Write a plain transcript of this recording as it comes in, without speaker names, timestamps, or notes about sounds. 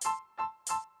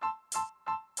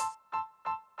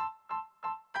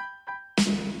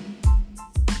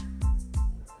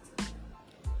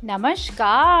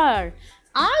नमस्कार।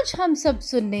 आज हम सब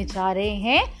सुनने जा रहे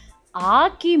हैं आ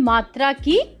की मात्रा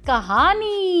की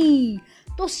कहानी।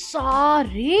 तो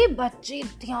सारे बच्चे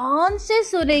ध्यान से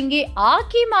सुनेंगे आ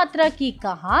की मात्रा की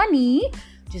कहानी,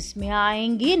 जिसमें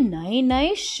आएंगे नए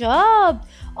नए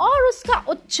शब्द और उसका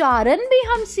उच्चारण भी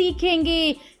हम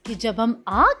सीखेंगे कि जब हम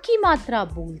आ की मात्रा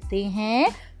बोलते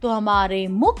हैं तो हमारे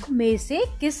मुख में से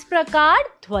किस प्रकार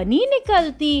ध्वनि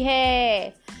निकलती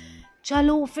है।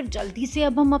 चलो फिर जल्दी से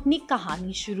अब हम अपनी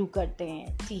कहानी शुरू करते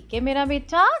हैं। ठीक है मेरा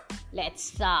बेटा, लेट्स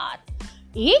स्टार्ट।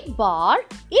 एक बार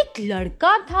एक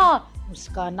लड़का था,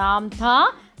 उसका नाम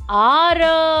था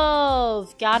आरव।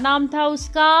 क्या नाम था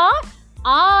उसका?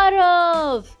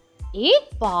 आरव। एक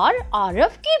बार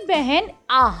आरव की बहन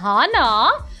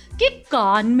आहाना के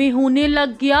कान में होने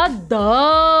लग गया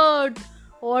दर्द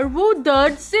और वो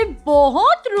दर्द से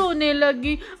बहुत रोने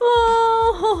लगी।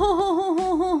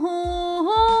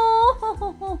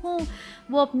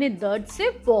 वो अपने दर्द से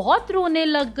बहुत रोने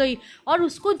लग गई और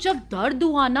उसको जब दर्द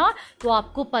हुआ ना, तो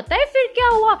आपको पता है फिर क्या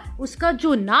हुआ? उसका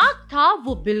जो नाक था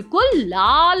वो बिल्कुल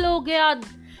लाल हो गया।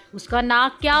 उसका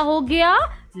नाक क्या हो गया?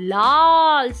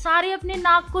 लाल। सारे अपने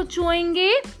नाक को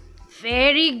छुएंगे।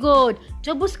 Very good.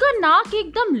 जब उसका नाक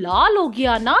एकदम लाल हो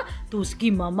गया ना, तो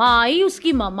उसकी मम्मा आई।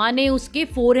 उसकी मम्मा ने उसके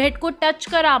फोरहेड को टच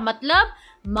करा, मतलब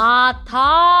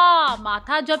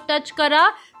माथा जब टच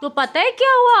करा तो पता है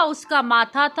क्या हुआ? उसका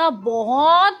माथा था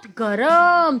बहुत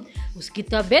गरम। उसकी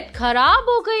तबीयत खराब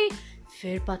हो गई।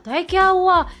 फिर पता है क्या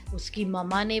हुआ? उसकी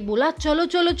मम्मा ने बोला चलो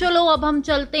चलो चलो अब हम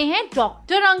चलते हैं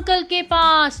डॉक्टर अंकल के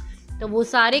पास। तो वो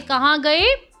सारे कहाँ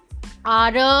गए?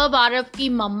 आरव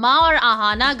की मम्मा और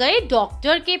आहाना गए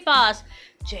डॉक्टर के पास।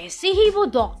 जैसे ही वो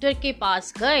डॉक्टर के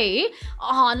पास गए,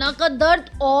 आहाना का दर्द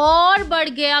और बढ़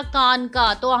गया कान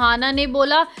का। तो आहाना ने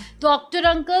बोला डॉक्टर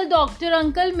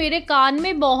अंकल मेरे कान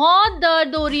में बहुत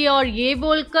दर्द हो रही है। और ये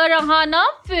बोलकर आहाना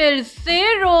फिर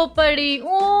से रो पड़ी।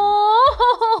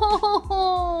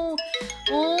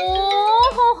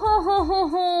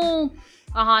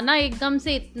 आहाना एकदम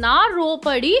से इतना रो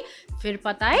पड़ी। फिर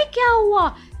पता है क्या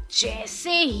हुआ?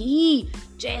 जैसे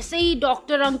ही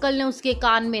डॉक्टर अंकल ने उसके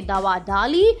कान में दवा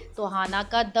डाली तो आहाना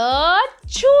का दर्द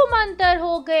छूमंतर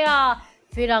हो गया।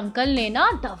 फिर अंकल ने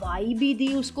ना दवाई भी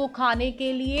दी उसको खाने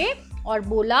के लिए और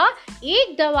बोला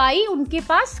एक दवाई उनके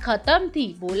पास खत्म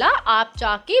थी, बोला आप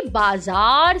जाके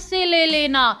बाजार से ले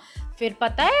लेना। फिर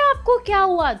पता है आपको क्या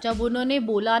हुआ? जब उन्होंने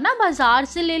बोला ना बाजार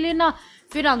से ले लेना,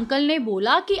 फिर अंकल ने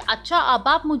बोला कि अच्छा अब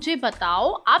आप मुझे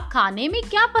बताओ आप खाने में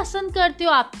क्या पसंद करते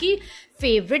हो, आपकी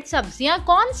फेवरेट सब्जियां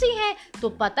कौन सी हैं?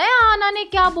 तो पता है आहाना ने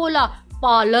क्या बोला?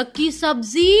 पालक की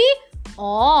सब्जी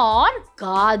और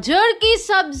गाजर की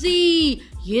सब्जी।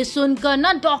 ये सुनकर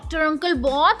ना डॉक्टर अंकल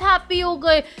बहुत हैप्पी हो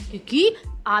गए, क्योंकि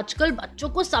आजकल बच्चों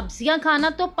को सब्जियां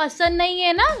खाना तो पसंद नहीं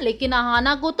है ना, लेकिन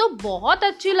आहाना को तो बहुत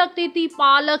अच्छी लगती थी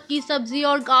पालक की सब्जी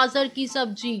और गाजर की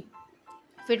सब्जी।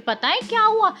 फिर पता है क्या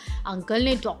हुआ?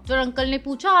 डॉक्टर अंकल ने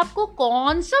पूछा आपको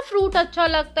कौन सा फ्रूट अच्छा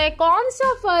लगता है, कौन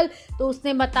सा फल? तो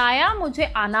उसने बताया मुझे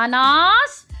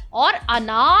अनानास और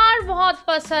अनार बहुत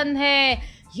पसंद है।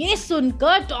 ये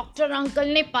सुनकर डॉक्टर अंकल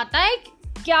ने पता है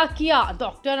क्या किया?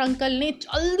 डॉक्टर अंकल ने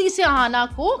जल्दी से आहाना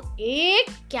को एक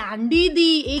कैंडी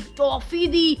दी, एक टॉफी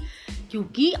दी,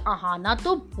 क्योंकि आहाना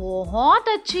तो बहुत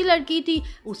अच्छी लड़की थी,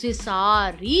 उसे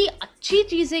सारी अच्छी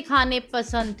चीजें खाने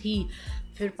पसंद थी।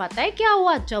 फिर पता है क्या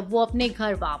हुआ? जब वो अपने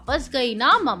घर वापस गई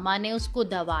ना, मम्मा ने उसको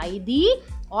दवाई दी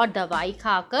और दवाई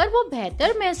खाकर वो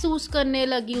बेहतर महसूस करने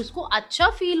लगी, उसको अच्छा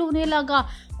फील होने लगा।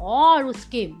 और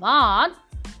उसके बाद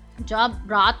जब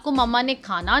रात को मम्मा ने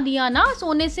खाना दिया ना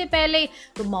सोने से पहले,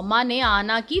 तो मम्मा ने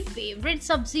आहाना की फेवरेट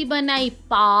सब्जी बनाई,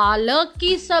 पालक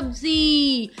की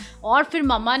सब्जी। और फिर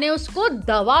मम्मा ने उसको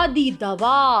दवा दी,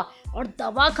 और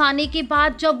दवा खाने के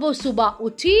बाद जब वो सुबह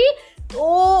उठी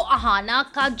तो आहाना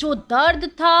का जो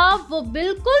दर्द था वो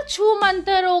बिल्कुल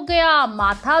छूमंतर हो गया।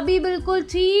 माथा भी बिल्कुल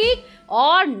ठीक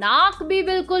और नाक भी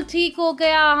बिल्कुल ठीक हो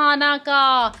गया आहाना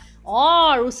का।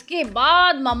 और उसके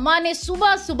बाद मम्मा ने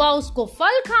सुबह सुबह उसको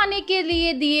फल खाने के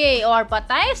लिए दिए। और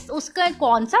पता है उसका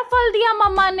कौन सा फल दिया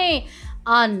मम्मा ने?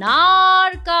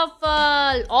 अनार का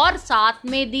फल, और साथ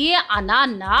में दिए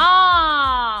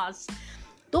अनानास।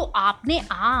 तो आपने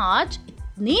आज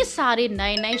इतने सारे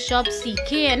नए नए शब्द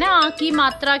सीखे हैं ना आ की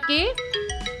मात्रा के।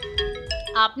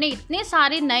 आपने इतने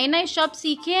सारे नए नए शब्द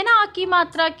सीखे हैं ना आ की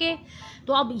मात्रा के।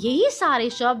 तो अब यही सारे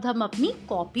शब्द हम अपनी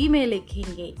कॉपी में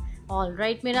लिखेंगे।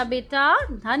 ऑलराइट मेरा बेटा,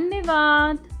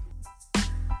 धन्यवाद।